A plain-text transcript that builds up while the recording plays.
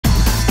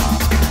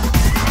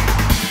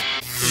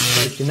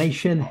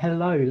Inspiration Nation.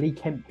 Hello, Lee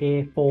Kemp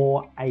here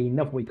for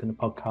another week on the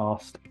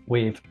podcast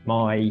with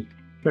my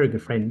very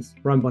good friends,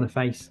 Ryan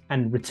Boniface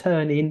and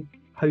returning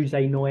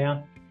Jose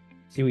Noya.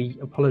 So we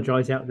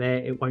apologise out there.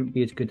 It won't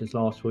be as good as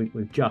last week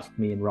with just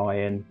me and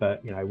Ryan,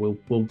 but you know,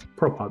 we'll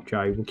prop up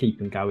Joe, we'll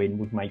keep him going,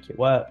 we'll make it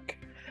work.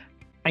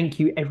 Thank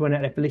you everyone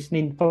out there for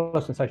listening. Follow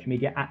us on social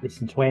media at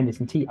Listen to N,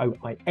 Listen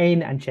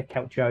TOIN, and check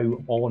out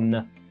Joe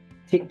on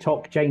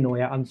TikTok,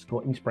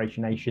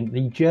 _InspirationNation.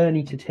 The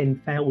journey to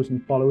 10,000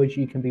 followers.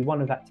 You can be one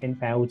of that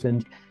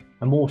 10,000,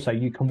 and more so,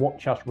 you can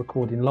watch us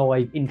recording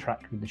live,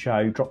 interact with the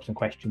show, drop some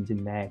questions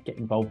in there, get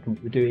involved in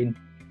what we're doing.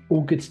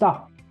 All good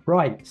stuff.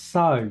 Right,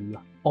 so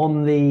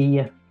on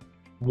the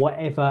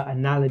whatever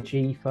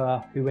analogy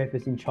for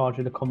whoever's in charge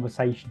of the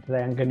conversation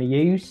today I'm going to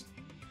use,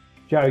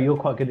 Joe, you're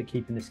quite good at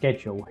keeping the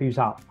schedule. Who's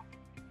up?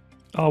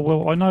 Oh,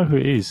 well, I know who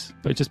it is,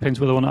 but it just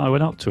depends whether or not I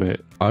went up to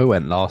it. I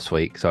went last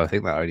week, so I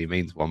think that only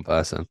means one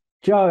person.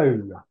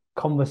 Joe,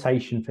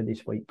 conversation for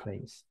this week,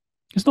 please.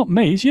 It's not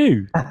me, it's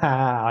you.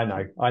 I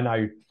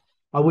know.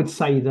 I would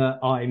say that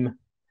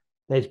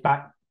there's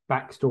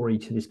backstory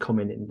to this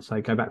comment,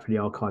 so go back through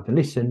the archive and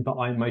listen, but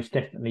I'm most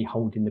definitely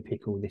holding the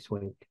pickle this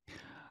week.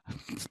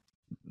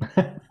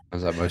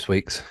 As that most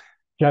weeks.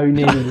 Joe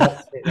nearly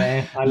lost it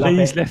there. I love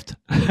Lee's it. left.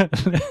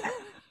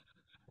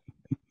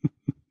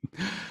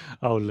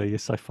 Oh, Lee, you're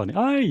so funny.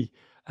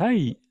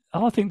 Hey,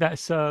 I think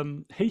that's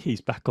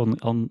He's back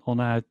on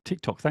our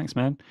TikTok. Thanks,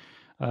 man.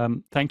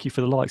 Thank you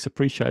for the likes.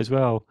 Appreciate it as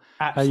well.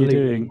 Absolutely. How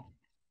you doing?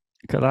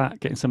 Look at that,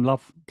 getting some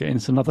love.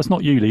 That's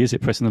not you, Lee, is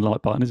it? Pressing the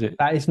like button, is it?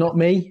 That is not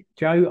me,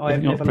 Joe. I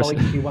have never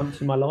liked you once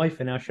in my life,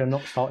 and I shall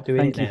not start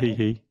doing it now. Thank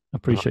you, I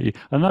appreciate you.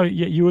 I know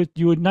you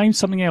were named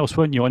something else,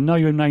 weren't you? I know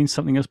you were named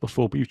something else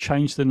before, but you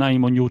changed the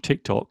name on your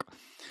TikTok.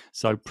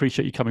 So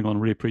appreciate you coming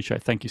on. Really appreciate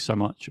it. Thank you so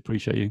much.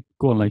 Appreciate you.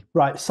 Go on, Lee.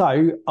 Right.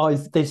 So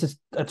there's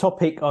a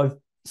topic I've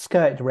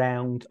skirted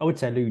around, I would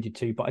say alluded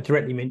to, but I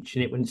directly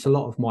mention it when it's a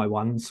lot of my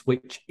ones,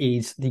 which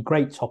is the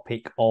great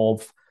topic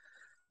of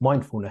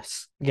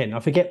mindfulness. Again, I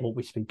forget what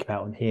we speak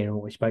about on here and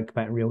what we spoke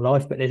about in real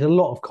life, but there's a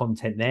lot of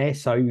content there.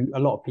 So a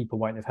lot of people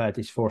won't have heard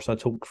this before, so I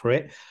talk through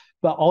it.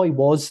 But I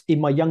was, in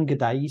my younger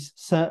days,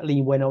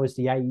 certainly when I was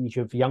the age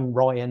of young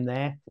Ryan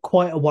there,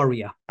 quite a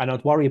worrier. And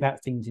I'd worry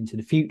about things into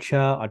the future.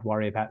 I'd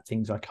worry about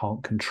things I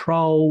can't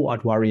control.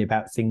 I'd worry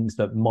about things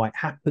that might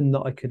happen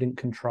that I couldn't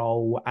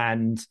control.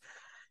 And,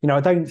 you know, I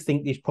don't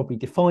think this probably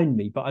defined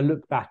me, but I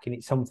look back and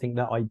it's something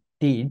that I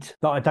did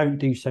that I don't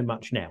do so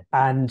much now.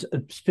 And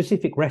a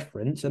specific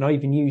reference, and I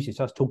even use this,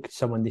 I was talking to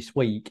someone this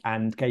week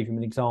and gave him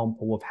an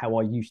example of how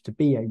I used to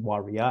be a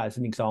worrier as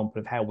an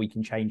example of how we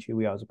can change who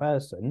we are as a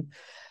person.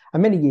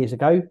 And many years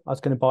ago, I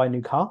was going to buy a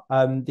new car.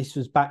 This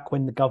was back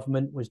when the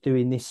government was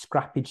doing this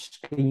scrappage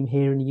scheme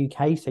here in the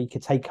UK. So you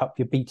could take up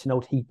your beaten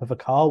old heap of a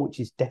car, which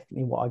is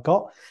definitely what I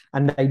got,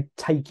 and they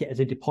take it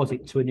as a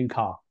deposit to a new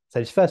car.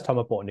 So it's the first time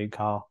I bought a new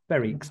car,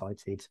 very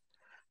excited.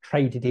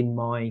 Traded in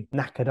my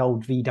knackered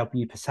old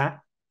VW Passat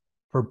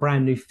for a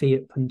brand new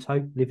Fiat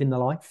Punto, living the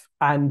life.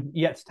 And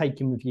you had to take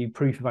in with you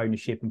proof of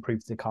ownership and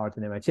proof the car had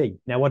an MOT.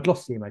 Now, I'd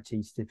lost the MOT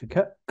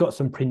certificate, got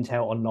some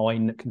printout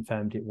online that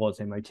confirmed it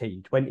was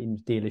MOT'd, went in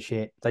the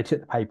dealership, they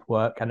took the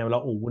paperwork and they were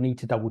like, oh, we'll need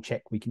to double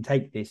check we can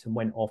take this, and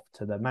went off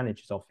to the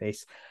manager's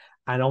office.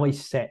 And I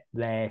sat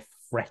there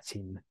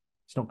fretting.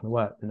 It's not going to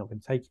work. They're not going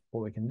to take it.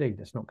 What we're going to do?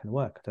 That's not going to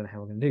work. I don't know how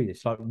we're going to do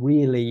this. Like,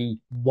 really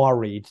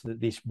worried that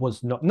this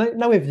was not,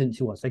 no evidence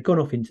it was. They've gone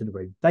off into the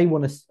room. They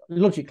want to,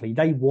 logically,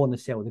 they want to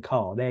sell the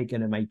car. They're going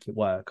to make it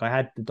work. I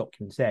had the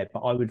documents there, but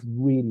I was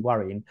really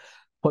worrying.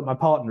 But my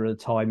partner at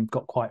the time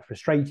got quite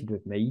frustrated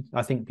with me.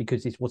 I think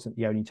because this wasn't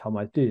the only time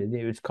I did it.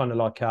 It was kind of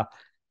like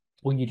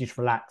well, you just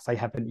relax. They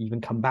haven't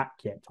even come back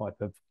yet type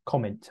of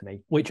comment to me,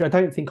 which I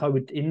don't think I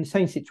would, in the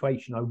same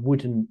situation, I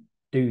wouldn't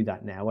do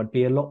that now. I'd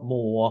be a lot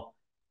more,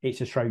 it's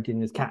a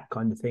Schrodinger's cat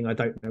kind of thing. I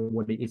don't know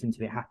what it is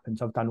until it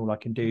happens. I've done all I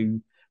can do.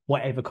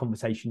 Whatever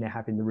conversation they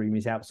have in the room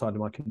is outside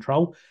of my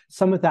control.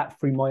 Some of that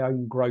through my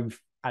own growth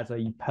as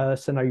a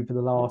person over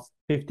the last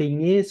 15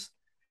 years.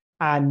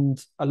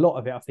 And a lot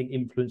of it, I think,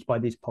 influenced by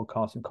this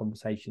podcast and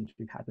conversations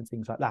we've had and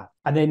things like that.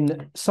 And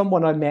then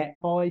someone I met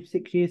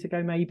 5-6 years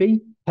ago,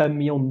 maybe, turned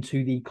me on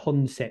to the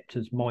concept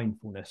as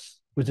mindfulness,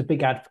 was a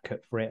big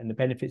advocate for it and the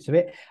benefits of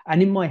it.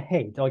 And in my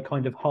head, I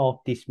kind of half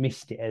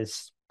dismissed it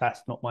as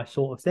that's not my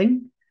sort of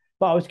thing.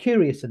 But I was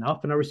curious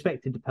enough and I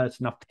respected the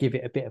person enough to give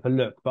it a bit of a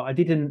look. But I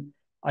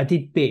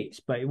did bits,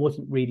 but it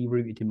wasn't really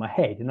rooted in my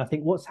head. And I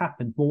think what's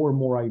happened more and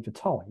more over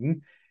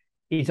time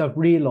is I've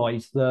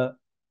realized that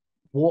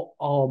what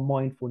are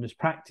mindfulness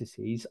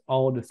practices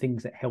are the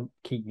things that help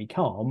keep me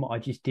calm. I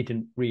just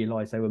didn't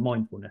realize they were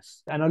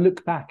mindfulness. And I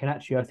look back and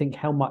actually I think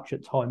how much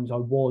at times I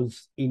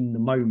was in the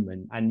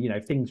moment, and, you know,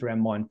 things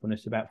around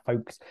mindfulness about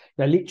focus.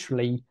 You know,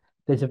 literally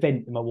there's a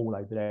vent in my wall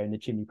over there in the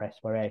chimney press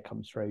where air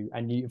comes through.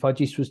 And if I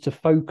just was to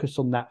focus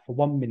on that for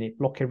 1 minute,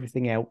 block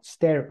everything else,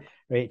 stare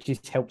at it,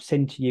 just helps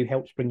center you,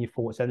 helps bring your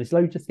thoughts down. There's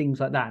loads of things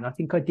like that. And I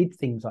think I did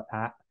things like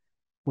that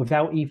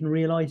without even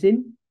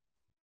realizing.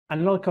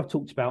 And like I've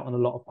talked about on a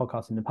lot of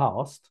podcasts in the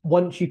past,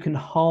 once you can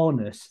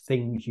harness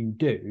things you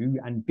do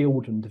and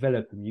build and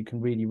develop them, you can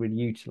really, really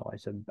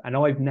utilize them. And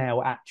I've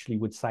now actually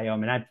would say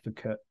I'm an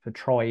advocate for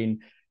trying,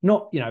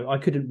 not, I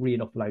couldn't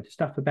read off a load of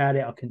stuff about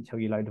it. I couldn't tell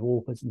you a load of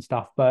authors and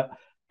stuff, but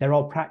there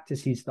are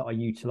practices that I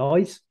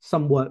utilize.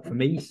 Some work for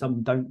me,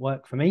 some don't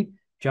work for me.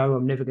 Joe,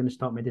 I'm never going to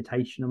start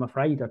meditation, I'm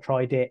afraid. I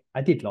tried it.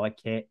 I did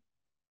like it.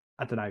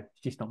 I don't know.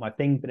 It's just not my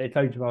thing, but there's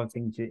loads of other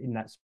things in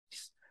that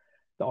space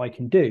that I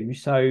can do.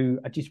 So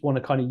I just want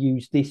to kind of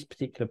use this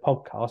particular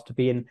podcast to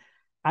be an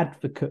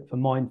advocate for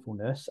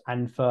mindfulness,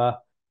 and for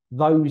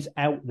those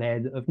out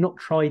there that have not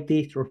tried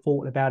this or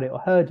thought about it or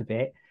heard of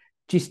it,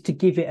 just to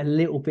give it a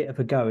little bit of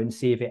a go and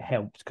see if it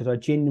helps. Because I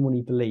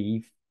genuinely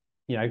believe,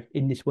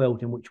 in this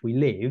world in which we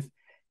live,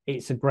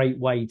 it's a great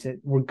way to,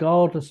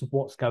 regardless of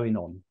what's going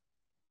on,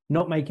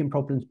 not making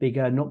problems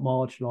bigger, not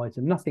marginalising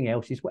them, nothing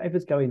else, is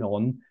whatever's going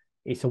on.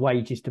 It's a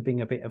way just to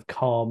bring a bit of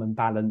calm and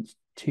balance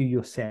to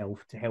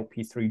yourself to help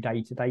you through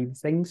day-to-day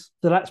things.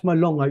 So that's my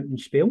long open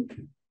spiel.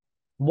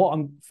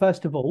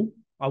 First of all,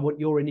 I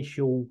want your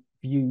initial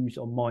views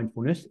on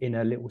mindfulness in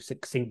a little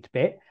succinct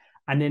bit.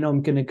 And then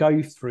I'm going to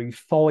go through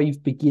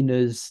 5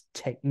 beginners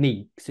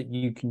techniques that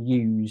you can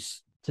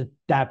use to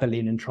dabble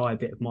in and try a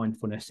bit of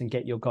mindfulness, and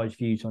get your guys'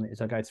 views on it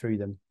as I go through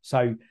them.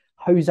 So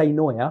Jose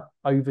Noya,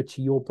 over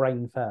to your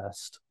brain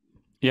first.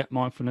 Yeah,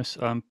 mindfulness.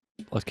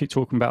 I keep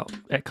talking about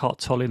Eckhart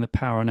Tolle and the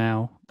power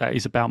now. That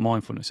is about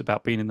mindfulness,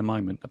 about being in the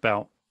moment,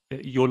 about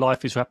your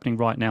life is happening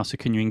right now. So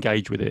can you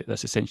engage with it?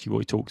 That's essentially what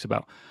he talks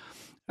about.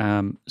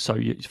 So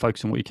you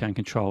focus on what you can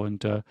control.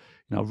 And, I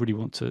really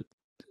want to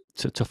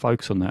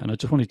focus on that. And I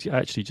just wanted to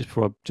actually, just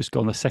before I just go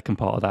on the second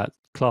part of that,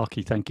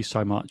 Clarky, thank you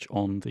so much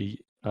on the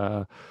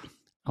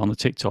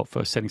TikTok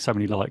for sending so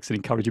many likes and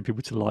encouraging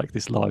people to like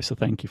this live. So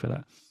thank you for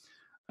that.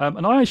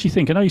 And I actually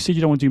think, I know you said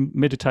you don't want to do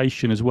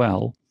meditation as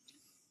well,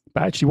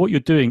 but actually what you're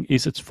doing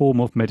is a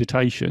form of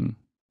meditation.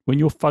 When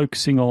you're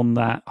focusing on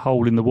that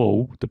hole in the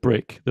wall, the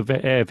brick, the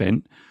air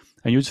vent,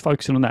 and you're just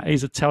focusing on that,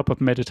 is a type of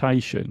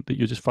meditation that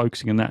you're just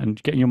focusing on that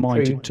and getting your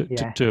mind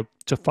to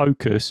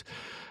focus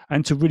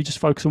and to really just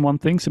focus on one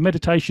thing. So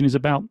meditation is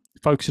about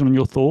focusing on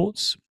your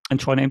thoughts and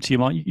trying to empty your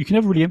mind. You can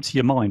never really empty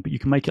your mind, but you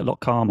can make it a lot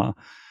calmer.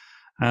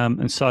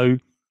 And so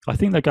I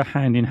think they go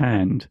hand in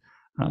hand.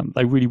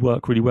 They really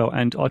work really well.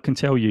 And I can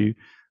tell you,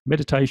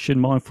 meditation,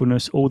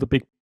 mindfulness, all the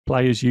big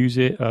players use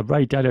it.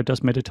 Ray Dalio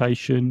does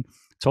meditation.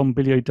 Tom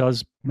Bilyeu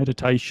does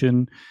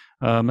meditation.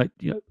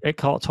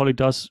 Eckhart Tolle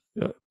does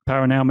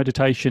power now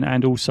meditation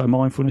and also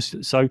mindfulness.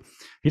 So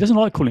he doesn't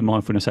like calling it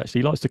mindfulness,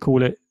 actually. He likes to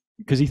call it,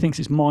 because he thinks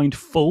it's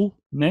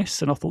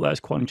mindfulness. And I thought that was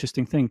quite an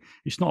interesting thing.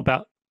 It's not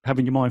about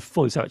having your mind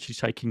full. It's actually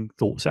taking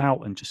thoughts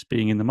out and just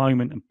being in the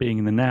moment and being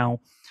in the now,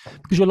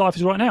 because your life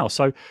is right now.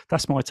 So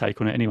that's my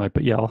take on it anyway.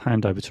 But yeah, I'll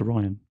hand over to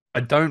Ryan. I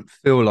don't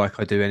feel like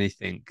I do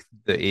anything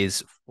that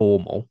is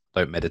formal.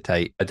 I don't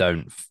meditate. I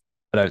don't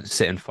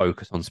sit and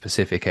focus on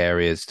specific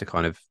areas to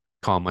kind of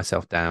calm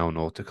myself down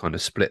or to kind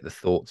of split the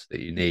thoughts that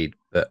you need.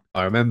 But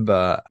I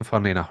remember,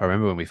 funnily enough,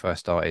 when we first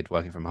started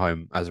working from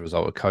home as a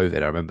result of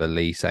COVID, I remember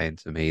Lee saying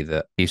to me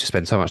that he used to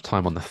spend so much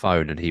time on the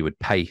phone and he would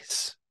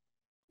pace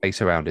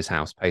around his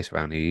house, pace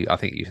around. I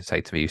think he used to say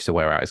to me, he used to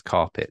wear out his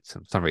carpets.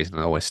 And for some reason,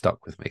 it always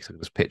stuck with me, because I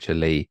could just picture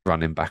Lee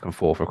running back and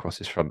forth across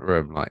his front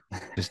room, like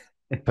just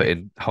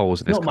putting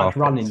holes in his carpets. Not much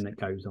running that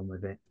goes on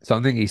with it.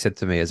 Something he said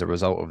to me as a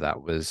result of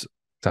that was,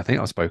 I think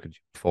I've spoken to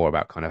you before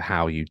about kind of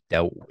how you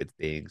dealt with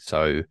being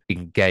so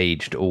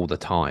engaged all the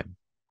time.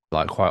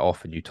 Like quite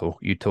often you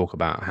talk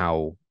about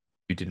how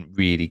you didn't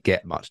really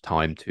get much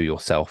time to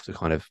yourself to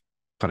kind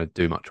of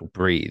do much or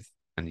breathe.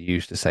 And you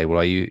used to say,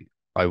 well,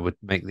 I would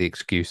make the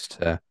excuse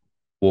to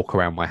walk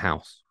around my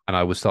house, and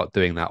I would start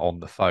doing that on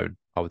the phone.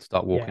 I would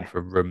start walking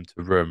from room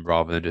to room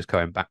rather than just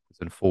going backwards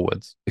and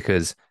forwards,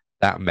 because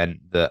that meant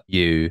that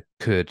you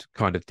could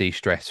kind of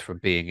de-stress from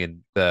being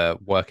in the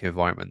working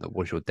environment that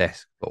was your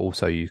desk, but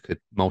also you could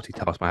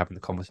multitask by having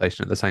the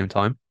conversation at the same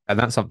time. And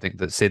that's something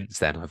that since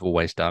then I've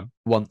always done.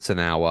 Once an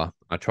hour,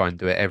 I try and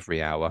do it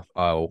every hour.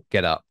 I'll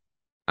get up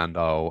and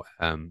I'll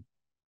go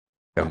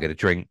and get a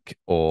drink,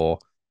 or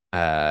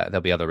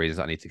there'll be other reasons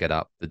I need to get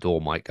up. The door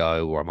might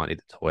go, or I might need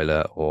the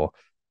toilet, or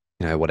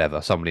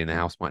whatever. Somebody in the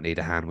house might need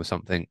a hand with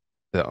something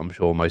that I'm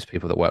sure most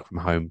people that work from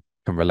home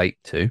can relate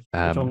to.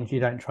 As long as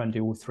you don't try and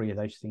do all 3 of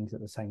those things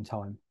at the same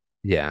time.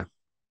 Yeah,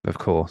 of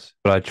course.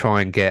 But I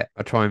try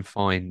and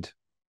find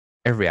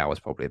every hour is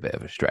probably a bit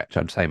of a stretch.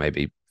 I'd say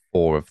maybe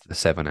 4 of the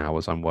 7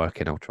 hours I'm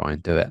working, I'll try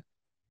and do it.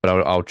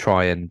 But I'll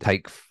try and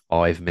take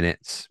 5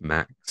 minutes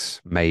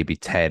max, maybe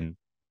 10,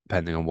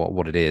 depending on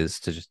what it is,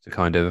 to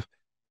kind of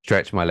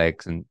stretch my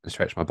legs and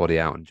stretch my body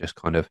out and just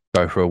kind of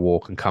go for a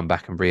walk and come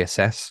back and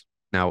reassess.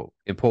 Now,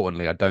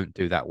 importantly, I don't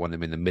do that when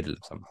I'm in the middle of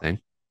something.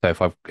 So if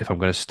I'm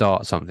going to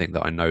start something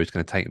that I know is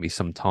going to take me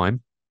some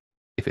time,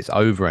 if it's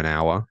over an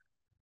hour,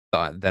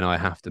 then I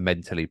have to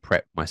mentally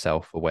prep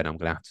myself for when I'm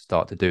going to have to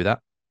start to do that.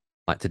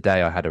 Like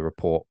today, I had a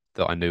report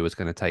that I knew was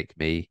going to take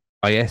me,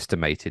 I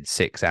estimated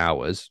 6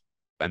 hours,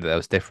 and there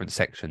was different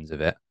sections of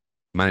it.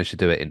 I managed to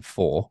do it in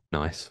 4.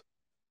 Nice.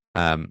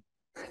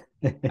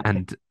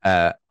 And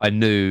I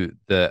knew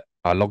that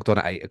I logged on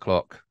at 8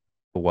 o'clock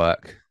for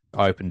work.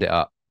 I opened it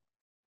up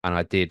and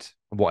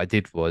what I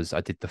did was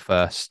I did the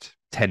first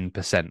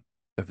 10%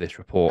 of this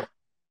report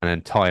and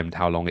then timed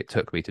how long it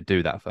took me to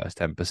do that first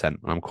 10%. And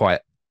I'm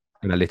quite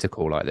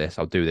analytical like this.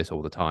 I'll do this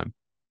all the time.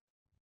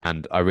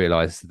 And I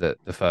realized that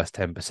the first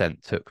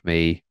 10% took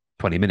me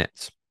 20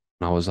 minutes.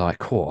 And I was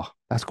like, oh,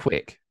 that's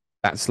quick.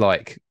 That's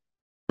like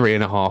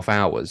 3.5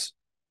 hours.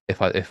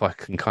 If I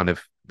can kind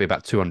of be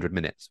about 200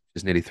 minutes,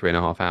 which is nearly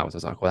 3.5 hours. I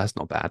was like, well, that's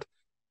not bad.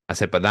 I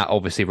said, but that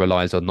obviously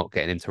relies on not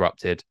getting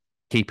interrupted,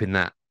 keeping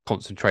that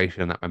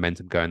concentration and that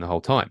momentum going the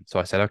whole time. So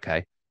I said,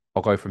 okay,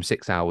 I'll go from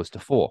 6 hours to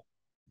 4.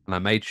 And I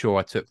made sure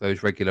I took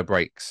those regular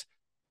breaks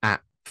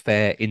at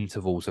fair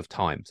intervals of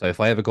time. So if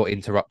I ever got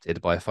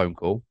interrupted by a phone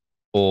call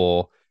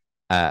or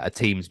a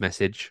Teams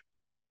message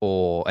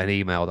or an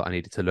email that I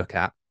needed to look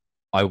at,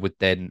 I would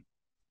then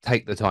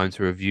take the time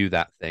to review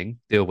that thing,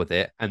 deal with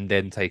it, and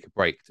then take a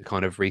break to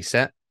kind of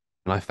reset.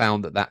 And I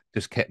found that that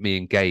just kept me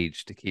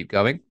engaged to keep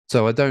going.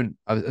 So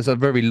it's a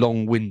very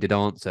long-winded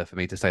answer for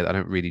me to say that I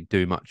don't really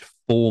do much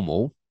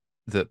formal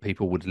that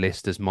people would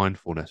list as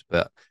mindfulness.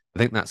 But I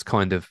think that's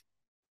kind of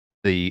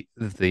the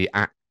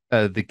act,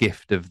 the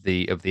gift of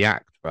the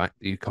act, right?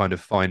 You kind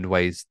of find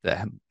ways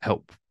that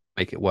help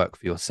make it work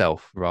for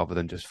yourself rather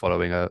than just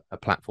following a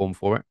platform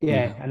for it.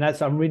 Yeah, and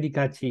I'm really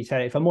glad to you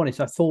said it. If I'm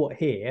honest, I thought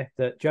here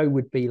that Joe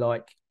would be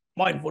like,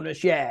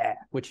 mindfulness, yeah,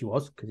 which he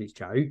was because it's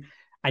Joe.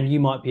 And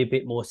you might be a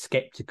bit more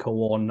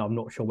skeptical on, I'm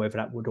not sure whether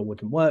that would or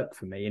wouldn't work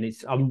for me. And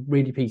I'm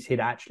really pleased here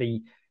that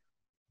actually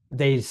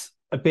there's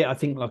a bit, I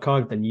think, like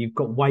I've done, you've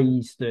got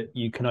ways that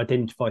you can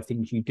identify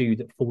things you do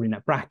that fall in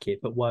that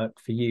bracket, but work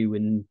for you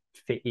and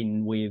fit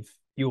in with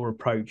your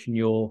approach and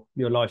your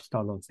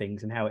lifestyle on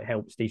things and how it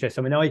helps de-stress.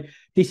 I mean,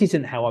 this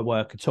isn't how I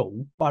work at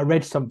all, but I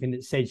read something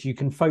that says you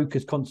can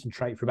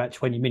concentrate for about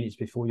 20 minutes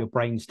before your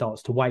brain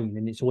starts to wane.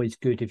 And it's always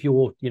good if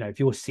you're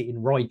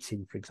sitting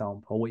writing, for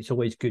example, it's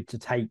always good to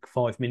take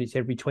 5 minutes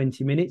every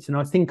 20 minutes. And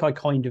I think I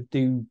kind of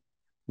do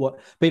but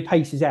it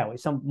paces out.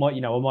 I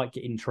might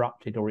get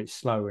interrupted or it's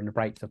slower and the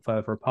breaks are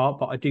further apart.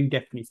 But I do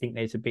definitely think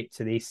there's a bit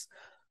to this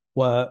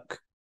work,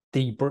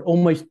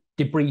 almost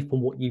debrief on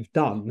what you've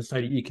done so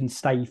that you can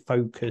stay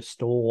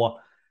focused or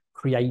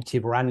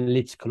creative or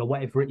analytical or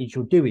whatever it is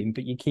you're doing,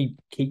 but you keep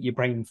your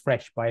brain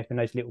fresh by having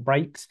those little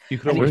breaks. You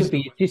could and always... it could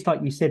be just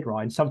like you said,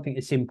 Ryan, something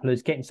as simple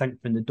as getting something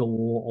from the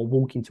door or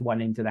walking to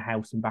one end of the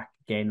house and back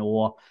again,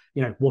 or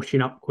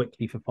washing up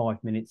quickly for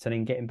 5 minutes and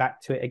then getting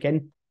back to it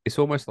again. It's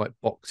almost like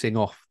boxing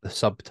off the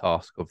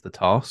subtask of the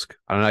task.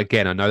 And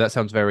again, I know that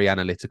sounds very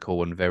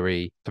analytical and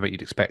very something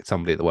you'd expect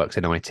somebody that works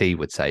in IT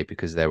would say,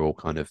 because they're all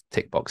kind of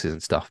tick boxes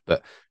and stuff.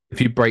 But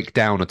if you break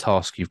down a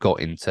task you've got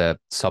into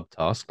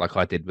subtasks, like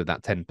I did with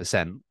that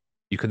 10%,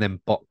 you can then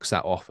box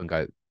that off and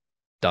go,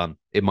 done.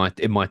 In my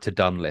to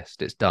done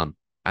list, it's done.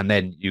 And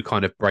then you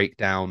kind of break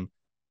down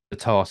the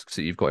tasks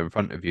that you've got in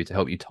front of you to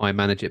help you time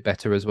manage it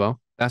better as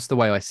well. That's the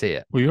way I see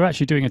it. Well, you're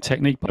actually doing a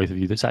technique, both of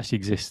you, that actually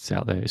exists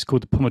out there. It's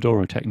called the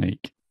Pomodoro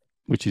technique,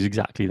 which is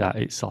exactly that.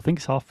 I think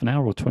it's half an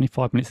hour or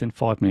 25 minutes, then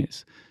 5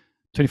 minutes,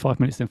 25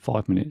 minutes, then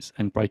 5 minutes,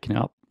 and breaking it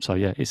up. So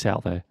yeah, it's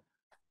out there.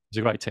 It's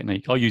a great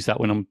technique. I use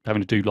that when I'm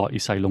having to do, like you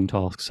say, long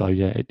tasks. So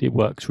yeah, it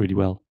works really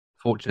well.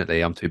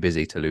 Fortunately, I'm too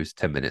busy to lose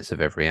 10 minutes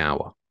of every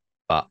hour.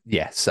 But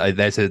yes, so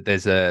there's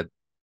a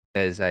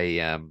I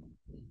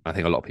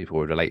think a lot of people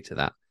would relate to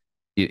that.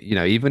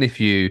 Even if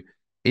you're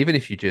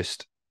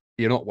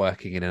not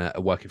working in a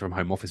working from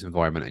home office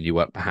environment and you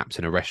work perhaps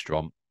in a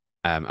restaurant,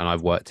 and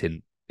I've worked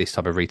in this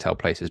type of retail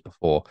places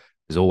before,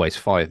 there's always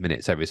 5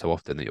 minutes every so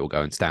often that you'll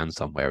go and stand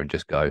somewhere and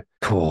just go,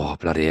 oh,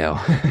 bloody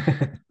hell.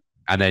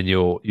 And then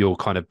you'll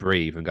kind of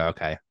breathe and go,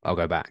 okay, I'll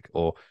go back.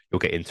 Or you'll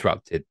get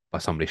interrupted by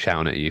somebody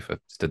shouting at you for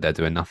stood there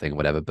doing nothing or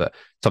whatever. But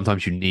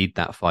sometimes you need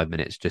that 5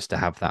 minutes just to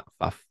have that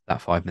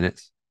 5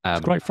 minutes. It's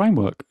a great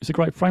framework. It's a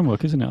great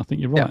framework, isn't it? I think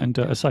you're right. Yeah. And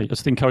I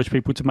just encourage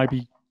people to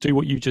maybe do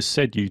what you just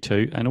said, you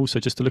two, and also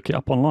just to look it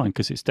up online,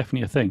 because it's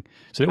definitely a thing.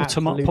 So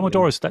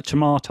Pomodoro's that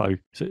tomato.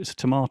 So it's a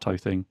tomato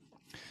thing.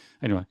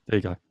 Anyway, there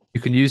you go.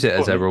 You can use it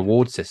as a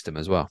reward system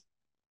as well.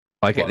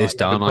 If I get this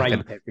done, I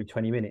can every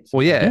 20 minutes.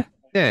 Well, yeah.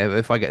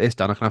 If I get this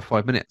done, I can have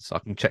 5 minutes. I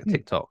can check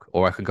TikTok,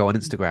 or I can go on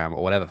Instagram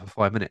or whatever for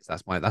 5 minutes.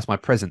 That's my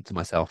present to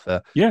myself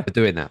for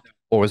doing that.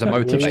 Or as a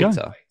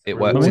motivator, it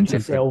works. Reward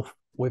yourself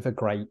with a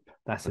grape.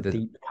 That's a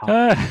deep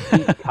cut.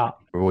 Deep cut.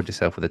 Reward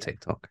yourself with a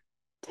TikTok.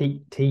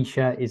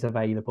 T-shirt is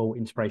available,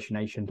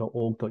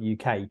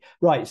 inspirationnation.org.uk.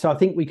 Right, so I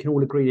think we can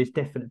all agree there's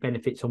definite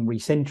benefits on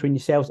recentering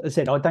yourselves. As I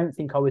said, I don't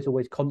think I was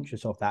always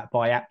conscious of that, but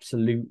I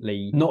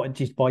absolutely, not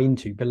just buy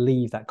into,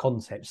 believe that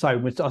concept.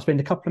 So I'll spend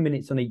a couple of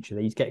minutes on each of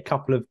these, get a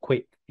couple of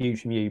quick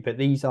views from you, but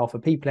these are for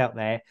people out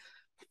there,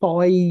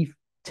 5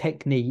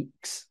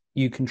 techniques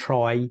you can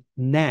try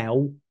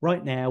now,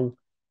 right now,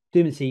 do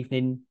them this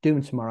evening, do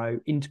them tomorrow,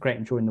 integrate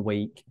them during the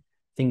week.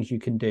 Things you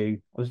can do.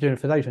 I was doing,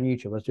 for those on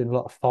YouTube, I was doing a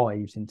lot of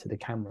 5s into the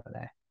camera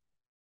there.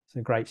 It's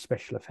a great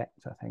special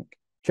effect, I think.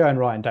 Joe and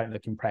Ryan don't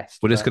look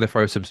impressed. We're just going to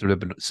throw some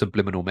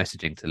subliminal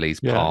messaging to Lee's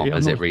palm yeah,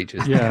 as I'm it not-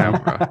 reaches yeah. the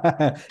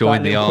camera.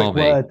 Join the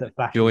army.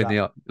 Join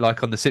the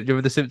like on the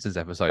remember the Simpsons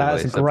episode where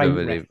That's they a great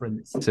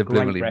reference.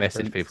 subliminally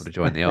message people to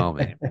join the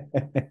army.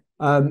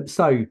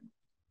 So,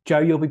 Joe,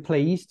 you'll be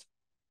pleased.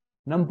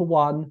 Number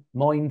one,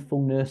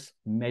 mindfulness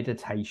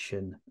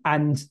meditation.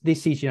 And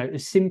this is,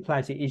 as simple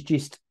as it is,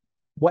 just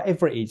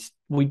whatever it is.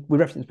 We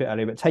referenced a bit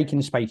earlier, but taking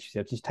the space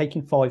yourself, just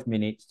taking 5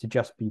 minutes to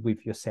just be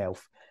with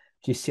yourself.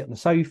 Just sit on the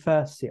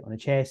sofa, sit on a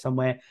chair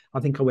somewhere. I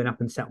think I went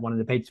up and sat on one of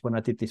the beds when I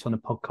did this on a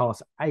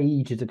podcast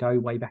ages ago,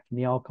 way back in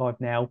the archive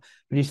now.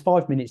 But just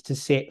 5 minutes to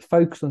sit,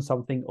 focus on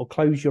something, or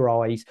close your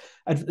eyes.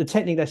 And the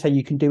technique they say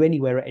you can do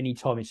anywhere at any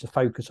time is to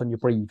focus on your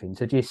breathing.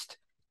 So just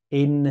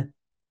in,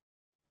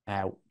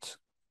 out,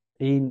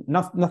 in,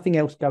 nothing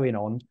else going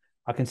on.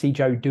 I can see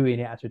Joe doing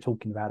it as we're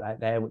talking about that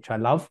there, which I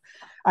love.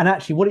 And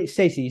actually what it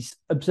says is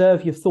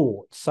observe your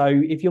thoughts. So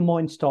if your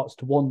mind starts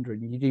to wander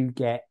and you do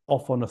get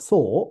off on a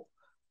thought,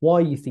 why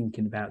are you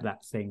thinking about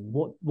that thing?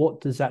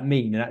 What does that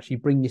mean? And actually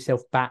bring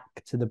yourself back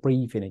to the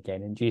breathing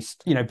again, and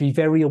just, be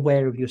very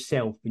aware of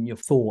yourself and your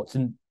thoughts.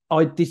 And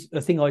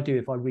the thing I do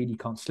if I really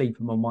can't sleep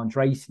and my mind's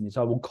racing is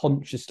I will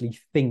consciously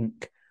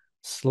think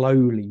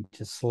slowly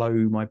to slow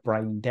my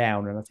brain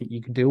down. And I think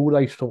you can do all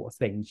those sort of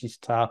things.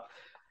 Just 5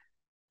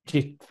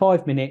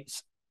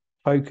 minutes,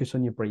 focus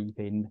on your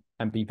breathing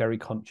and be very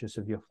conscious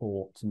of your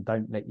thoughts, and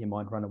don't let your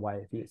mind run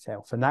away with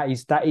itself. And that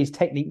is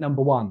technique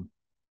number one.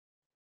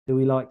 Do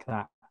we like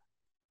that?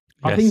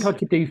 Yes. I think I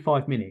could do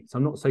 5 minutes.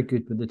 I'm not so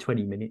good with the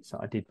 20 minutes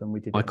that I did when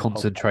we did my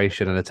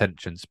concentration and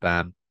attention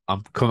span.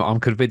 I'm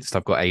convinced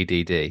I've got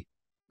ADD.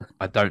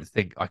 I don't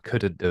think I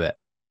couldn't do it.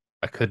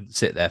 I couldn't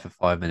sit there for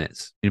 5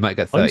 minutes. You might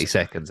get 30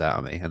 seconds out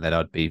of me, and then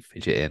I'd be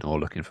fidgeting or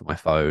looking for my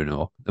phone,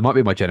 or it might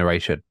be my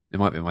generation. It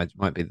might be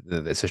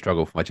it's a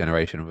struggle for my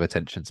generation with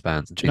attention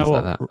spans and things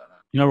like that.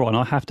 You know what? And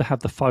I have to have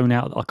the phone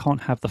out. I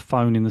can't have the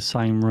phone in the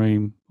same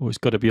room, or it's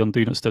got to be on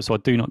Do Not Disturb. So I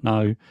do not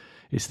know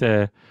it's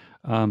there.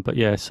 But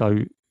yeah, so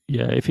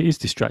yeah, if it is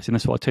distracting,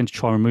 that's what I tend to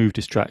try and remove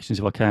distractions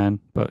if I can.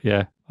 But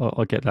yeah,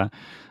 I get that.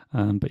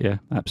 But yeah,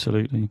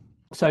 absolutely.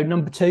 So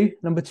number two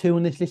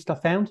on this list I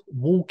found,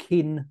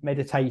 walk-in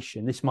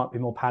meditation. This might be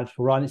more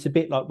palatable, Ryan. It's a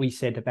bit like we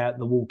said about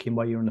the walk-in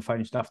while you're on the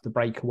phone stuff, the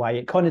breakaway.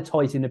 It kind of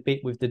ties in a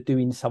bit with the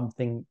doing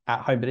something at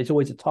home, but there's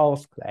always a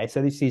task there.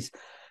 So this is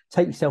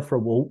take yourself for a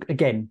walk.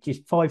 Again,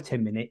 just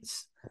 5-10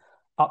 minutes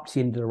up to the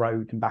end of the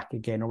road and back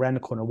again, around the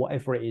corner,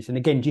 whatever it is. And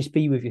again, just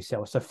be with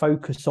yourself. So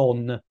focus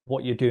on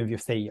what you're doing with your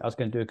feet. I was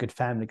going to do a good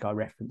Family Guy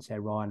reference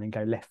there, Ryan, and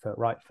go left foot,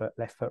 right foot,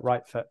 left foot,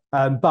 right foot.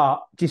 But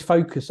just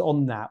focus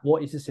on that.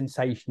 What is the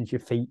sensations your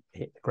feet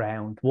hit the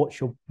ground? What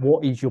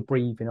is your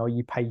breathing? Are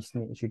you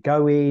pacing it as you're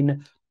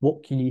going?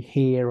 What can you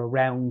hear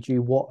around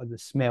you? What are the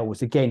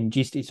smells? Again,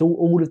 just it's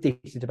all of this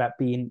is about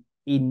being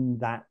in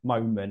that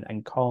moment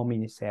and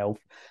calming yourself,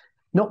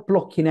 not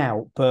blocking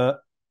out,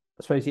 but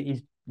I suppose it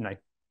is,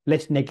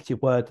 less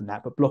negative word than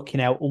that, but blocking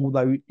out all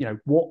those,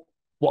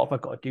 what have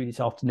I got to do this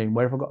afternoon?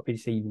 Where have I got to be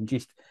this evening?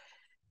 Just,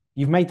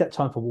 you've made that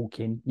time for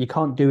walking. You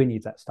can't do any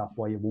of that stuff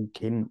while you're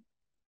walking.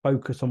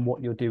 Focus on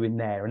what you're doing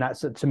there. And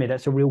that's, to me,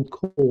 that's a real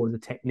core of the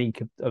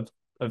technique of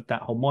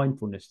that whole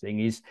mindfulness thing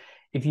is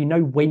if you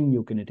know when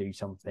you're going to do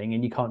something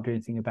and you can't do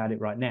anything about it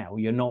right now,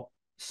 you're not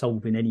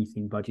solving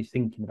anything by just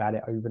thinking about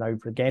it over and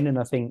over again. And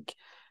I think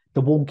the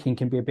walking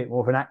can be a bit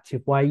more of an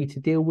active way to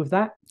deal with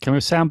that. Can we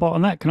have a soundbite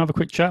on that? Can I have a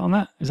quick chat on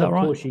that? Is that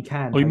right? Of course you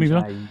can. Are you moving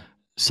on?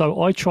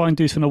 So I try and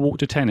do this when I walk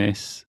to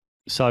tennis.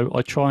 So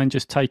I try and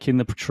just take in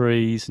the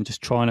trees and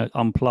just trying to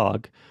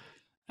unplug.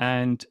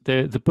 And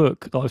the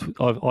book that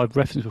I've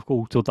referenced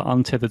before, called The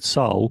Untethered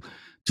Soul,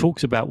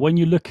 talks about when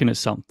you're looking at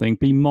something,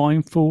 be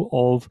mindful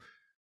of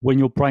when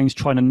your brain's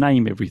trying to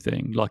name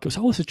everything. Like,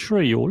 oh, it's a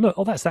tree, or look,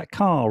 oh, that's that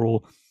car,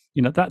 or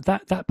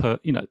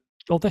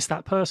oh, that's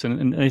that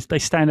person. And they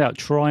stand out.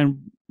 Try and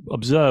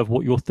observe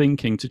what you're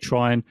thinking to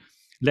try and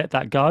let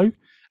that go.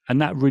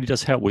 And that really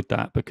does help with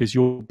that, because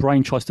your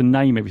brain tries to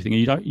name everything.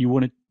 And you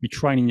want to be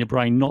training your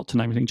brain not to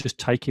name everything, just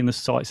take in the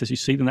sights as you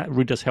see them. That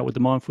really does help with the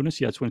mindfulness.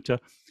 Yeah, I just wanted to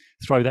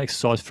throw that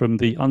exercise from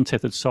The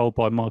Untethered Soul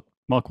by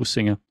Michael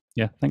Singer.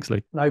 Yeah, thanks,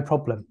 Lee. No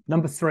problem.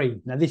 Number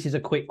 3. Now, this is a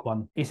quick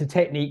one. It's a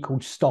technique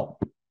called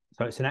STOP.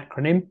 So it's an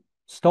acronym.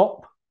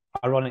 STOP.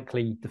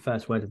 Ironically, the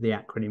first word of the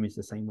acronym is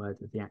the same word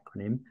as the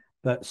acronym.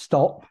 But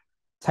stop,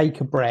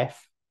 take a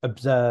breath,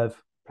 observe,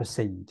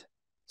 proceed.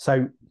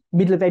 So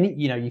middle of any,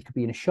 you could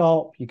be in a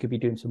shop, you could be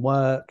doing some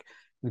work,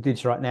 we do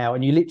this right now,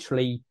 and you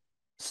literally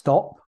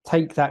stop,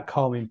 take that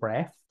calming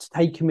breath,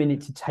 take a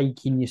minute to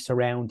take in your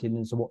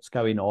surroundings and what's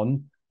going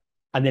on,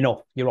 and then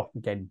you're off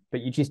again.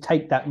 But you just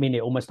take that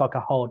minute, almost like a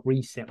hard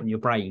reset on your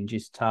brain,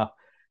 just to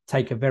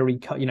take a very,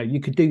 you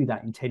could do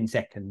that in 10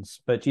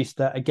 seconds, but just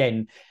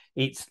again,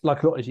 it's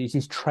like a lot of it's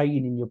just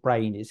training your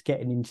brain, it's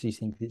getting into these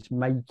things, it's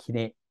making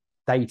it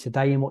day to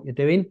day in what you're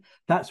doing.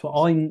 That's what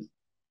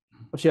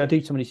obviously I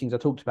do some of these things I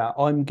talked about.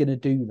 I'm going to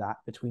do that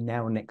between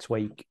now and next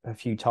week a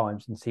few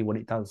times and see what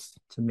it does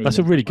to me. That's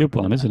a really good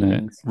one, isn't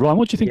it? Ryan,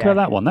 what do you think about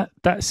that one?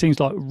 That seems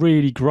like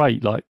really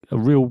great, like a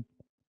real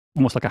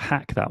almost like a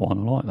hack, that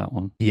one. I like that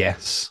one.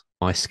 Yes.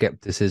 My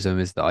skepticism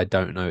is that I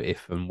don't know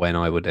if and when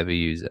I would ever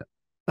use it.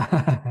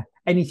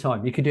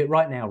 Anytime. You could do it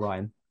right now,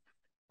 Ryan.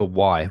 But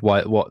why?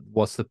 Why? What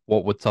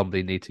would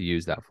somebody need to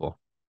use that for?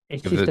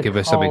 It's Give, just a give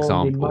us some calming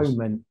examples.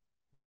 moment.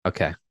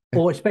 Okay.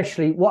 Or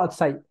especially what I'd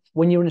say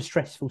when you're in a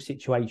stressful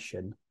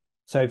situation.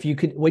 So if you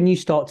could, when you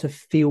start to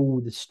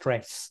feel the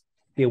stress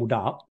build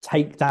up,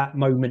 take that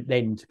moment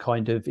then to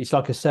kind of, it's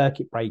like a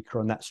circuit breaker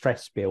on that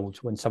stress build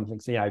when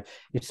something's,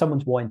 if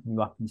someone's winding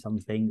you up in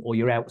something, or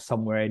you're out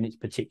somewhere and it's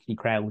particularly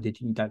crowded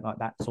and you don't like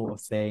that sort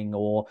of thing,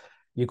 or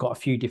you've got a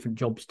few different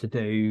jobs to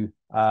do,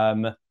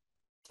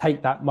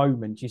 take that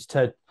moment just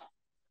to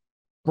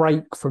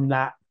break from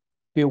that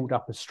build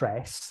up of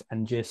stress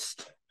and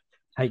just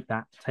take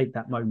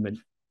that moment.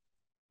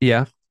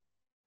 Yeah.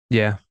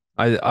 Yeah.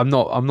 I'm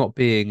not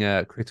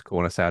being critical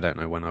when I say I don't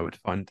know when I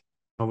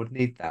would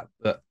need that,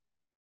 but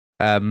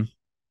I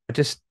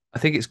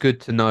think it's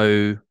good to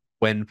know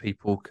when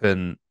people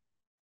can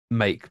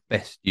make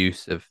best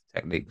use of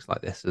techniques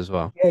like this as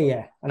well.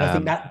 Yeah. And I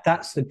think Um,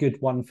 that's the good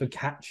one for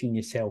catching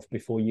yourself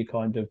before you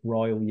kind of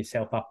rile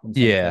yourself up on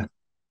yeah, something.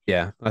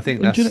 yeah. I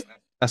think And do you know,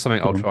 that's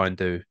something go I'll on. try and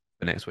do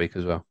for next week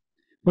as well.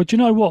 Well, do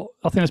you know what?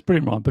 I think that's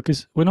brilliant, right?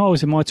 Because when I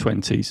was in my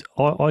 20s,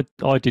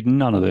 I did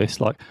none of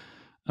this. Like,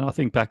 and I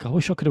think back, I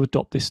wish I could have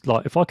adopted this.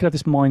 Like, if I could have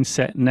this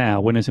mindset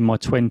now when I was in my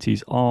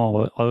 20s,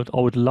 I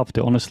would have loved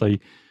it,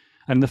 honestly.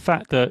 And the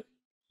fact that,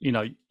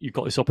 you've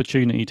got this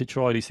opportunity to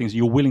try these things,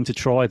 you're willing to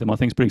try them, I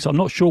think is brilliant. So I'm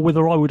not sure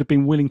whether I would have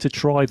been willing to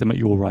try them at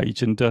your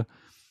age. And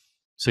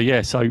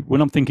so when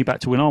I'm thinking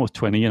back to when I was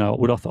 20, I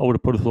would have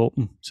probably thought,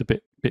 it's a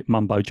bit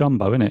mumbo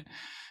jumbo, isn't it?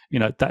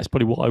 That's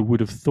probably what I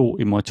would have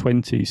thought in my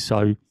 20s.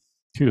 So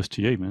kudos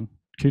to you, man.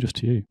 Kudos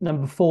to you.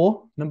 Number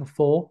four.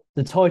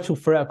 The title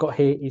for it I've got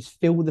here is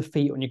 "Feel the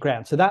Feet on Your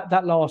Ground." So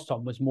that last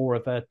one was more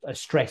of a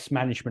stress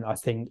management, I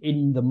think,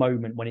 in the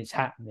moment when it's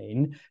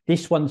happening.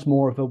 This one's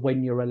more of a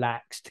when you're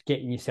relaxed,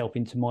 getting yourself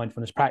into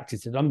mindfulness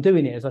practices. I'm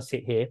doing it as I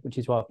sit here, which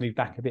is why I've moved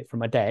back a bit from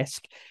my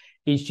desk.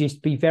 Is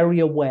just be very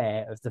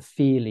aware of the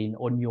feeling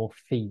on your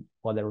feet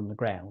while they're on the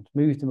ground.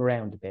 Move them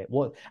around a bit.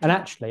 And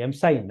actually, I'm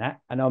saying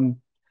that, and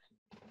I'm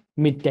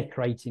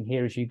mid-decorating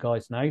here, as you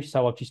guys know.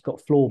 So I've just got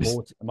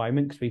floorboards at the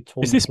moment because we've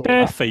torn Is the this floor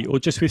bare up. feet or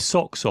just with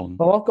socks on?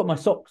 Well, I've got my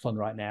socks on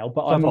right now,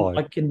 but Have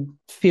I can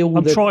feel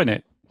I'm trying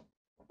it.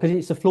 because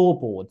it's the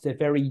floorboards. They're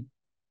very,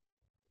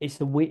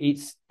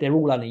 they're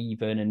all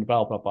uneven and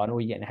blah blah blah, and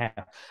all you get in the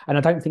house. And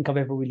I don't think I've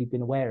ever really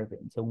been aware of it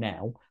until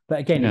now. But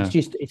again, Yeah.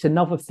 it's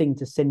another thing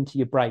to send to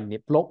your brain.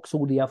 It blocks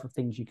all the other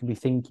things you can be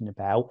thinking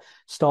about.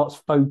 Starts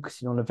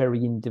focusing on a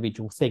very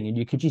individual thing, and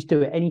you could just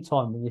do it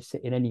anytime when you're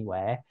sitting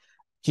anywhere,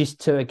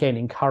 just to again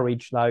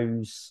encourage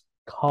those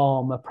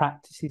calmer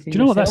practices. Do you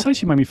know what? That's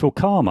actually made me feel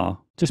calmer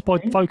just by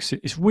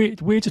focusing. It's weird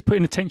just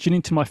putting attention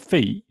into my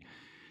feet,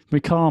 me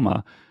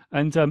calmer.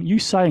 And you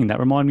saying that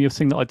reminded me of a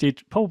thing that I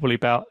did probably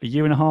about a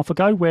year and a half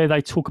ago, where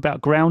they talk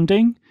about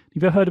grounding.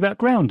 Have you ever heard about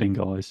grounding,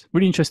 guys?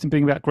 Really interesting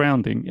thing about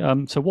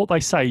grounding. So what they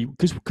say,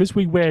 because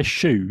we wear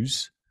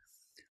shoes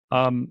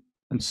and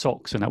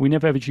socks and that, we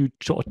never ever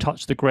sort of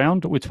touch the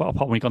ground, apart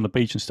when we go on the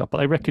beach and stuff. But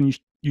they reckon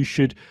you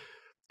should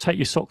take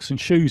your socks and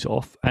shoes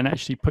off and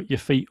actually put your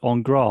feet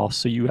on grass,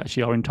 so you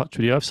actually are in touch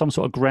with the earth. Some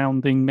sort of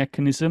grounding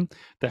mechanism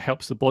that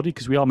helps the body,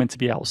 because we are meant to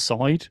be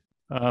outside.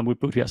 We're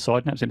booked to be outside,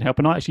 and that's didn't help.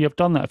 And I actually have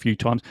done that a few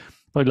times,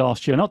 probably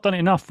last year. Not done it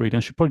enough, really. I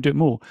should probably do it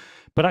more.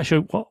 But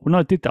actually, when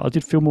I did that, I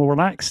did feel more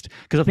relaxed,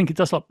 because I think it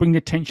does like bring the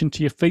attention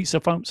to your feet. So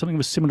if something of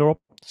a similar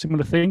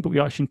thing, but we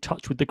are actually in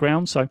touch with the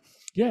ground. So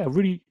yeah,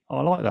 really,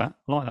 I like that.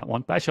 I like that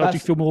one. But actually, I do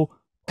feel more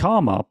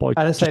calmer by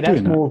as I say,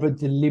 that's more that. of a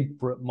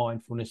deliberate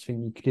mindfulness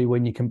thing you can do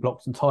when you can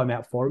block some time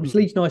out for it, which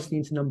leads nicely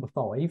into number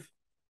 5,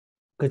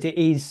 because it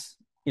is,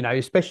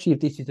 especially if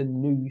this is a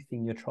new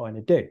thing you're trying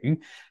to do,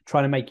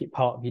 trying to make it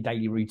part of your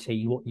daily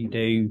routine, what you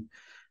do,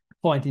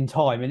 finding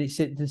time. And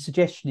the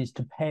suggestion is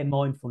to pair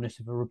mindfulness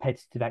with a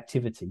repetitive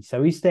activity.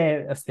 So is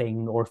there a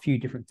thing or a few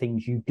different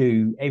things you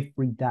do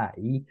every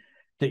day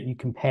that you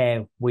can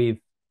pair with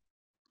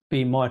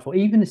being mindful,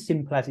 even as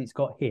simple as it's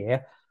got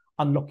here,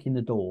 unlocking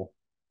the door?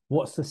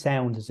 What's the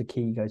sound as a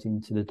key goes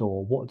into the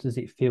door? What does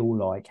it feel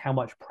like? How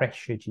much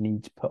pressure do you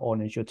need to put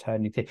on as you're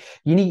turning it?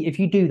 If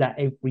you do that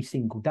every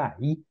single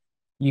day,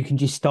 you can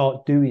just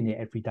start doing it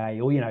every day.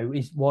 Or,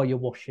 is while you're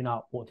washing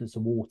up, what does the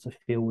water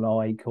feel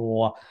like?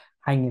 Or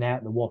hanging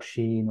out the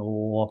washing,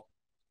 or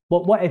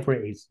whatever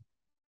it is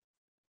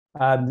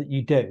that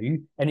you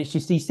do. And it's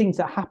just these things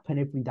that happen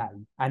every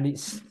day. And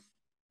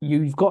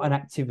you've got an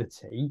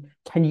activity.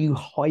 Can you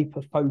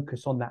hyper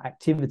focus on that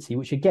activity?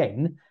 Which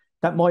again,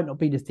 that might not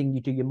be the thing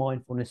you do your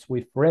mindfulness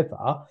with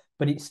forever,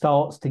 but it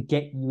starts to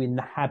get you in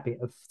the habit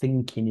of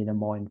thinking in a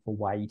mindful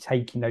way,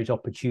 taking those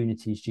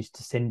opportunities just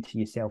to center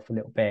yourself a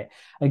little bit.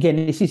 Again,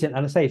 this isn't,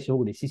 and I say it's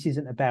all this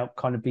isn't about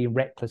kind of being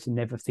reckless and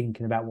never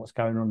thinking about what's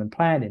going on and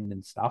planning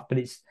and stuff, but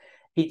it's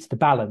the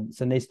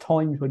balance. And there's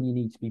times when you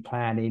need to be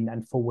planning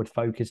and forward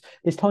focus.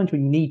 There's times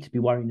when you need to be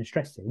worrying and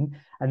stressing,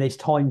 and there's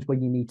times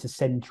when you need to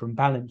center and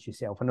balance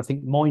yourself. And I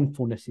think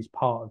mindfulness is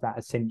part of that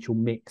essential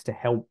mix to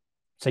help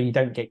so you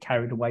don't get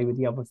carried away with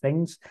the other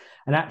things.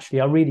 And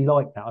actually, I really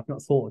like that. I've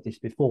not thought of this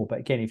before, but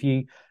again,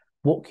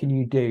 what can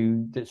you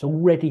do that's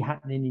already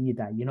happening in your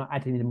day? You're not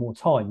adding in more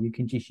time. You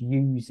can just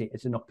use it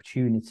as an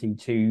opportunity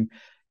to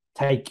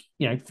take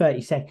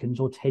 30 seconds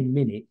or 10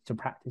 minutes to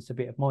practice a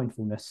bit of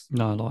mindfulness.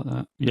 No, I like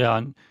that.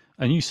 Yeah,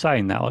 and you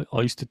saying that,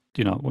 I used to,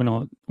 when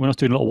I was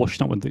doing a lot of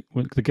washing up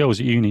with the girls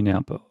at uni now,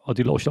 but I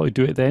did a lot of washing up, I'd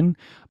do it then,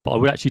 but I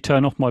would actually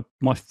turn off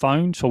my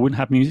phone, so I wouldn't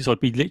have music, so I'd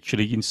be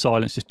literally in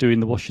silence just doing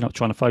the washing up,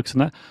 trying to focus on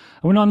that.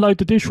 And when I unload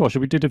the dishwasher,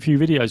 we did a few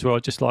videos where I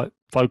just like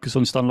focus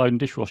on just unloading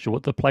the dishwasher,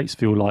 what the plates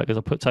feel like as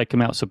I take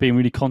them out, so being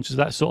really conscious of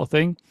that sort of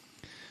thing.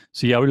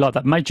 So yeah, I would like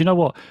that. Mate, do you know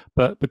what?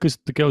 But because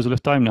the girls are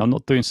left home now, I'm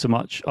not doing so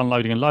much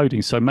unloading and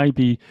loading. So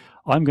maybe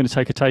I'm going to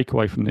take a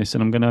takeaway from this,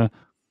 and I'm going to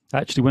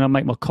actually, when I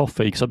make my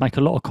coffee, because I make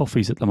a lot of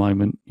coffees at the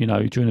moment,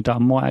 during the day, I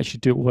might actually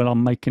do it while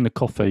I'm making the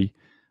coffee.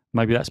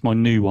 Maybe that's my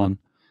new one.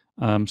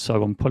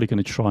 So I'm probably going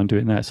to try and do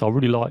it there. So I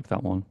really like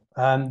that one.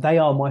 They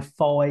are my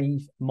 5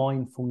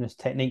 mindfulness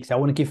techniques. I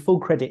want to give full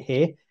credit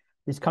here.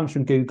 This comes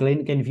from Googling.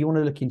 Again, if you want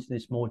to look into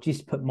this more,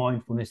 just put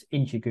mindfulness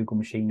into your Google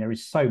machine. There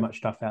is so much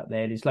stuff out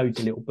there. There's loads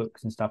of little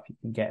books and stuff you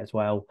can get as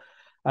well.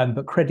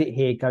 But credit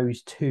here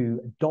goes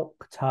to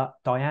Dr.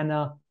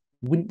 Diana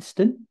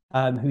Winston,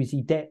 who's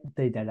the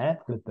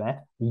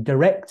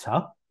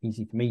director,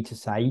 easy for me to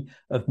say,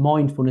 of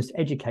mindfulness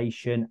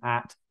education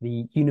at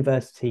the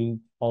University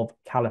of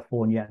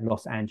California,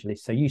 Los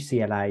Angeles, so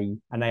UCLA,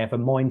 and they have a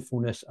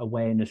mindfulness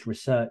awareness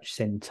research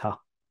center.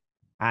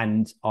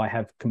 And I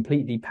have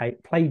completely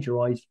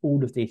plagiarized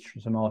all of this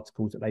from some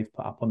articles that they've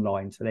put up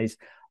online. So there's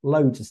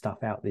loads of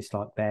stuff out this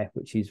like there,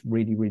 which is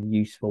really, really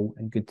useful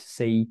and good to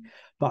see.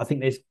 But I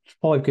think there's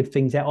 5 good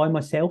things that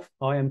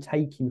I am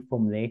taking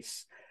from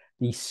this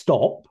the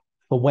stop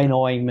for when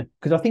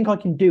because I think I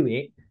can do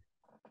it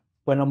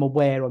when I'm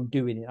aware I'm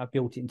doing it. I've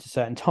built it into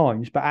certain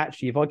times, but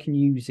actually if I can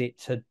use it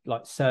to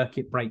like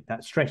circuit break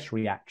that stress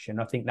reaction,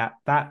 I think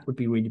that would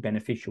be really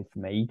beneficial for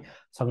me.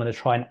 So I'm going to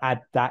try and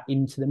add that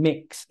into the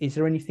mix. Is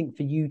there anything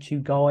for you two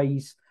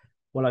guys,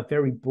 well, I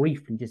very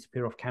briefly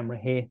disappear off camera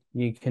here,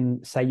 you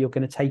can say you're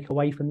going to take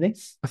away from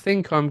this? I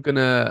think I'm going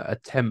to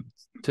attempt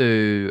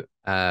to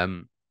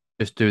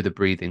just do the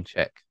breathing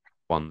check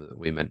one that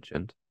we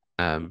mentioned.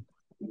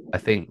 I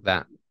think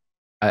that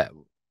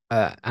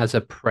as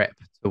a prep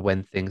to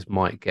when things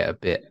might get a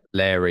bit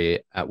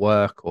leery at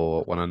work,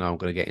 or when I know I'm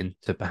going to get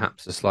into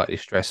perhaps a slightly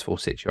stressful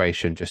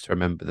situation, just to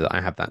remember that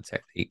I have that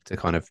technique to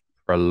kind of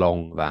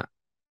prolong that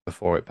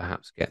before it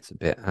perhaps gets a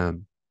bit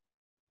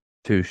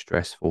too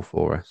stressful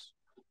for us.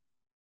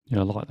 Yeah,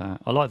 I like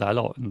that. I like that a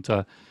lot. And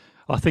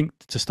I think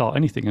to start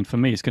anything, and for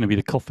me, it's going to be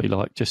the coffee,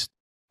 like just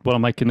while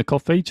I'm making the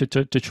coffee to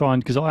try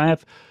and, because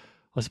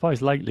I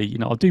suppose lately,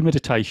 I'll do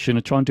meditation.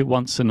 I try and do it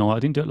once a night. I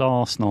didn't do it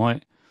last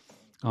night.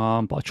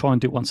 But I try and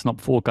do it once a night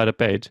before I go to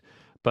bed.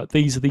 But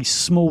these are these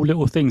small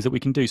little things that we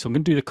can do. So I'm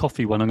going to do the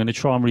coffee one. I'm going to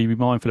try and really be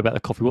mindful about the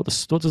coffee. What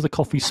does the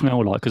coffee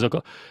smell like? Because I've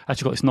got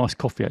this nice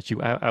coffee, actually,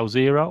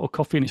 Alzira or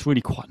coffee, and it's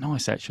really quite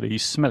nice, actually. You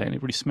smell it, and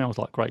it really smells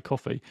like great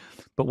coffee.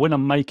 But when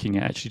I'm making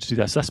it, actually, to do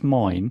that, so that's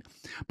mine.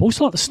 But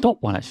also like the stop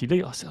one,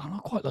 actually. I said, I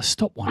quite like the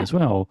stop one as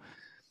well,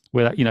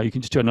 where that, you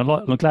can just do it. And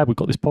I'm glad we've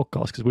got this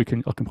podcast, because I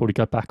can probably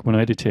go back when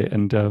I edit it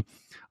and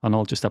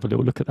I'll just have a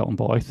little look at that one.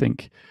 But I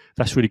think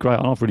that's really great.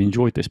 And I've really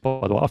enjoyed this,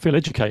 by the way. I feel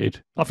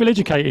educated.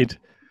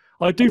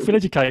 I do feel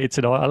educated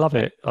tonight. I love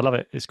it.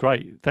 It's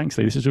great. Thanks,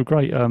 Lee. This is a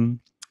great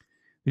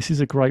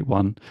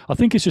one. I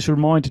think it's just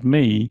reminded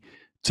me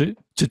to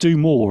do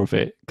more of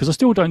it, because I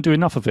still don't do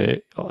enough of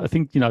it. I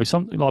think,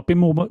 something like I've been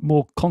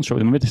more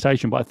concentrated with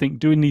meditation, but I think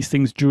doing these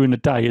things during the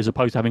day as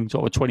opposed to having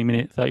sort of a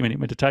 20-minute, 30-minute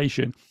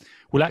meditation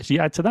will actually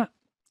add to that.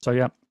 So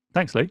yeah,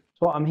 thanks, Lee. That's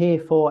what I'm here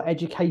for,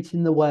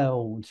 educating the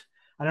world.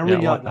 And I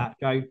really like that,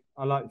 Joe.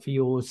 I like for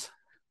yours.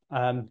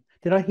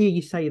 Did I hear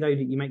you say, though,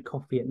 that you make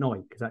coffee at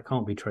night? Because that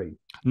can't be true.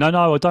 No,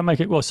 I don't make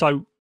it. Well,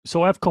 so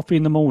I have coffee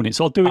in the morning.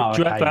 So I'll do it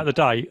throughout the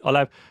day. I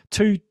have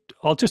 2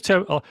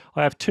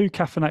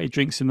 caffeinated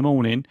drinks in the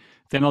morning.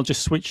 Then I'll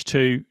just switch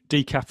to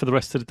decaf for the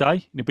rest of the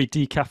day. It'll be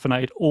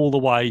decaffeinated all the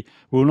way.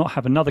 We will not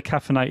have another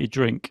caffeinated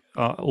drink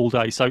all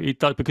day. So it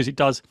does, because it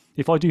does.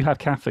 If I do have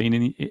caffeine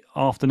in the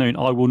afternoon,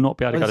 I will not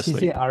be able to go to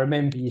sleep. I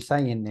remember you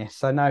saying this.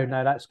 So no,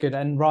 that's good.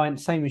 And Ryan,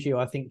 same as you.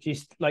 I think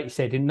just like you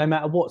said, no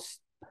matter what's,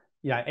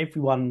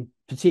 everyone,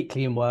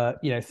 particularly in work,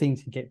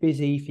 things can get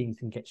busy, things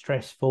can get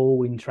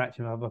stressful,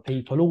 interacting with other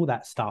people, all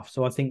that stuff.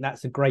 So I think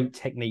that's a great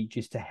technique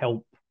just to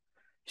help.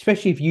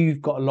 Especially if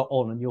you've got a lot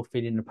on and you're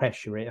feeling the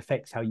pressure, it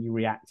affects how you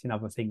react in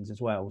other things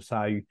as well.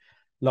 So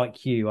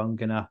like you, I'm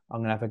gonna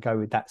have a go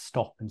with that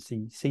stop and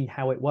see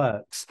how it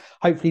works.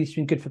 Hopefully this has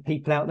been good for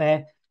people out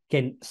there.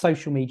 Again,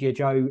 social media,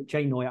 Joe,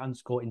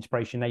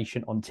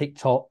 _INSPIRATIONNATION on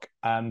TikTok.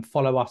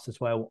 Follow us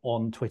as well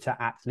on Twitter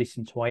at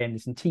ListenToIN.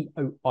 Listen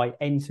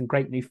TOIN, some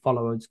great new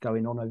followers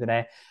going on over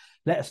there.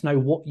 Let us know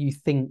what you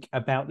think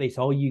about this.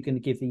 Are you going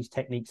to give these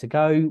techniques a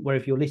go?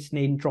 Wherever you're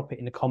listening, drop it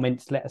in the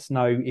comments. Let us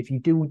know if you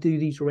do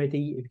these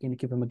already, if you're going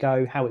to give them a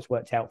go, how it's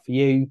worked out for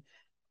you.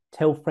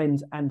 Tell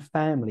friends and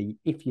family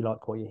if you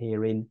like what you're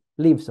hearing.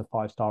 Leave us a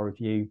 5-star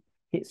review.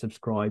 hit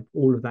subscribe.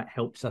 All of that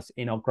helps us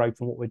in our growth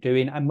and what we're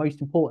doing. And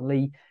most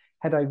importantly,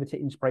 head over to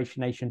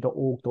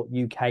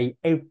inspirationnation.org.uk.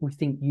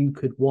 Everything you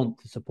could want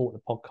to support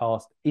the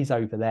podcast is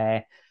over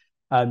there.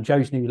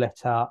 Joe's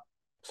newsletter,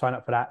 sign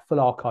up for that, full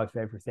archive of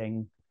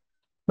everything,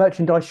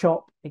 merchandise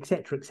shop,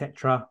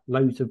 etc.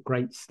 Loads of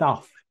great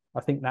stuff. I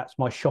think that's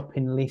my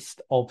shopping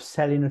list of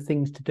selling of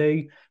things to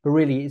do. But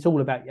really, it's all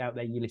about you out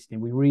there, you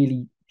listening. We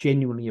really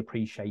genuinely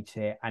appreciate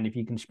it. And if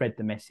you can spread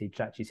the message,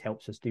 that just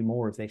helps us do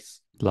more of this.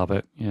 Love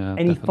it. Yeah.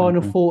 Any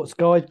final thoughts,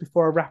 guys,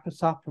 before I wrap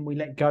us up and we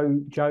let Joe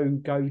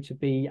go to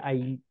be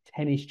a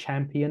tennis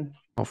champion?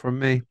 Not from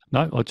me.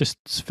 No, I just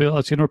feel I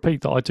was going to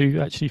repeat that I do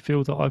actually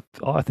feel that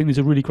I think these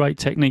are really great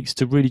techniques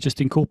to really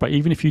just incorporate,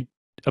 even if you're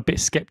a bit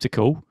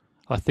skeptical.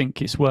 I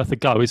think it's worth a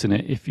go, isn't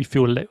it? If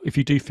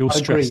you do feel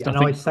stressed. I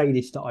agree. I say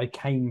this, that I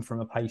came from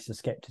a place of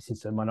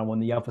skepticism and I'm on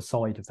the other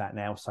side of that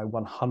now. So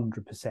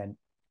 100%.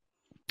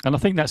 And I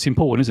think that's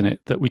important, isn't it?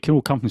 That we can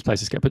all come from this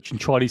place of skepticism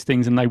and try these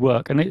things and they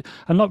work. And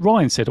like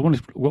Ryan said,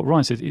 what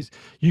Ryan said is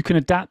you can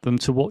adapt them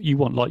to what you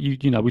want. Like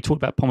you know, we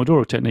talked about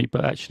Pomodoro technique,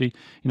 but actually,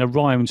 you know,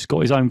 Ryan's got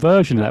his own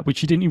version of that,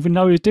 which he didn't even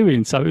know he was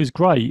doing. So it was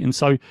great. And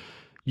so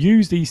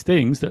use these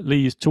things that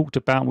Lee has talked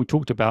about and we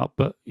talked about,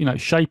 but, you know,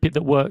 shape it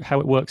how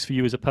it works for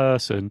you as a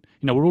person.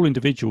 You know, we're all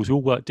individuals, we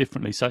all work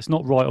differently. So it's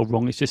not right or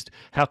wrong. It's just,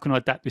 how can I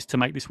adapt this to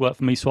make this work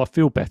for me so I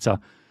feel better?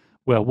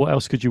 Well, what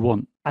else could you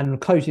want? And a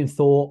closing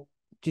thought,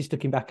 just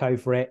looking back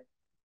over it,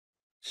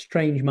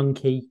 Strange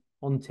Monkey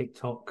on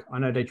TikTok. I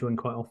know they join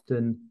quite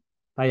often.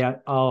 They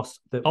asked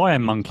that I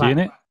Am Monkey, isn't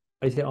it?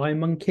 Is it I Am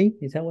Monkey?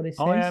 Is that what it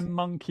says? I Am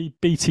Monkey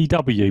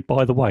BTW,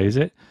 by the way, is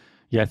it?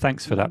 Yeah,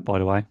 thanks for that, by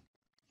the way.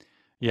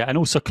 Yeah, and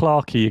also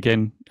Clarkey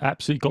again,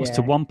 absolutely got us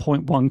to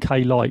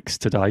 1.1k likes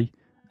today.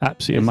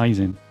 Absolutely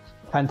amazing.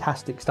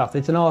 Fantastic stuff.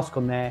 There's an ask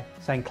on there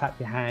saying clap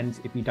your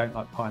hands if you don't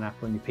like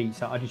pineapple on your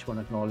pizza. I just want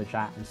to acknowledge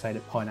that and say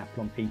that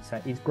pineapple on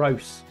pizza is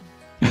gross.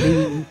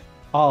 We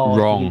are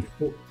Wrong.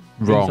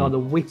 These are the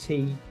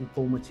witty,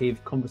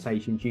 informative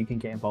conversations you can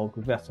get involved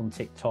with us on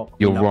TikTok.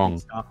 You're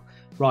wrong.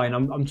 Ryan,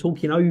 I'm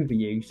talking over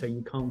you so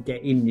you can't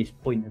get in this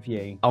point of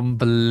view.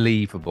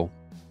 Unbelievable.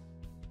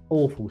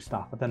 Awful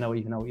stuff. I don't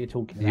even know what you're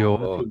talking about.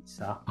 You're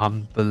pizza.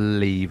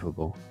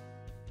 Unbelievable.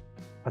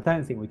 I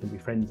don't think we can be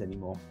friends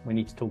anymore. We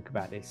need to talk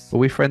about this. Were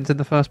we friends in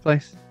the first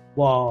place?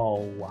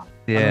 Whoa.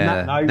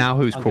 Yeah. Now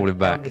who's crawling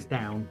back?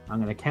 I'm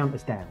going to count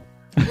us down.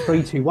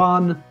 3, 2,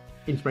 1.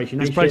 Inspiration.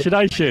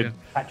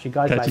 Catch you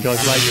guys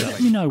later.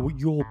 Let me know what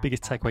your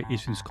biggest takeaway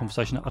is from this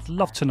conversation. I'd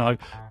love to know.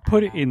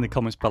 Put it in the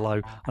comments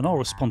below and I'll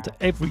respond to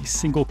every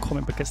single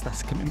comment because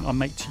that's a commitment I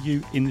make to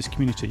you in this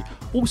community.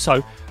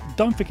 Also,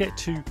 don't forget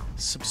to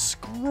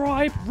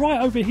subscribe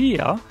right over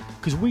here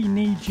because we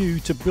need you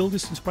to build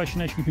this Inspiration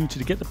Nation community,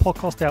 to get the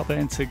podcast out there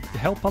and to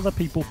help other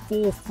people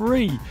for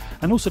free.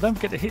 And also don't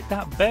forget to hit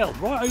that bell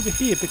right over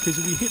here because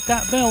if you hit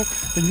that bell,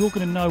 then you're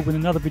going to know when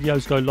another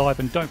videos go live.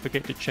 And don't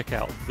forget to check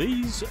out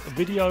these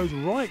videos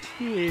right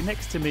here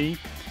next to me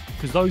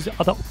because those are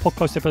other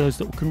podcast episodes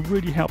that can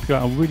really help you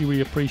out. I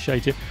really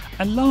appreciate it.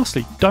 And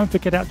lastly, don't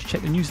forget to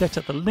check the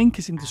newsletter. The link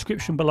is in the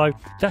description below.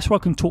 That's where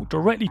I can talk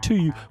directly to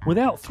you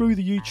through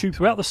the YouTube,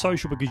 throughout the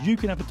social, because you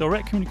can have a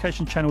direct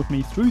communication channel with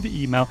me through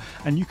the email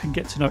and you can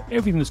get to know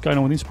everything that's going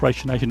on with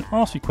Inspiration Nation,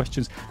 ask me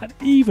questions and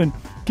even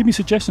give me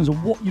suggestions on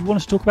what you'd want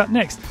us to talk about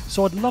next.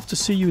 So I'd love to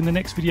see you in the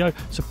next video.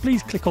 So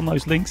please click on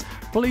those links.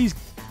 Please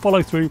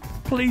follow through.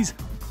 Please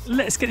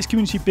let's get this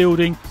community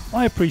building.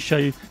 I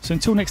appreciate you. So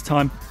until next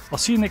time, I'll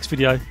see you in the next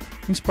video,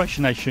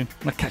 Inspiration Nation,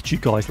 and I'll catch you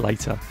guys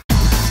later.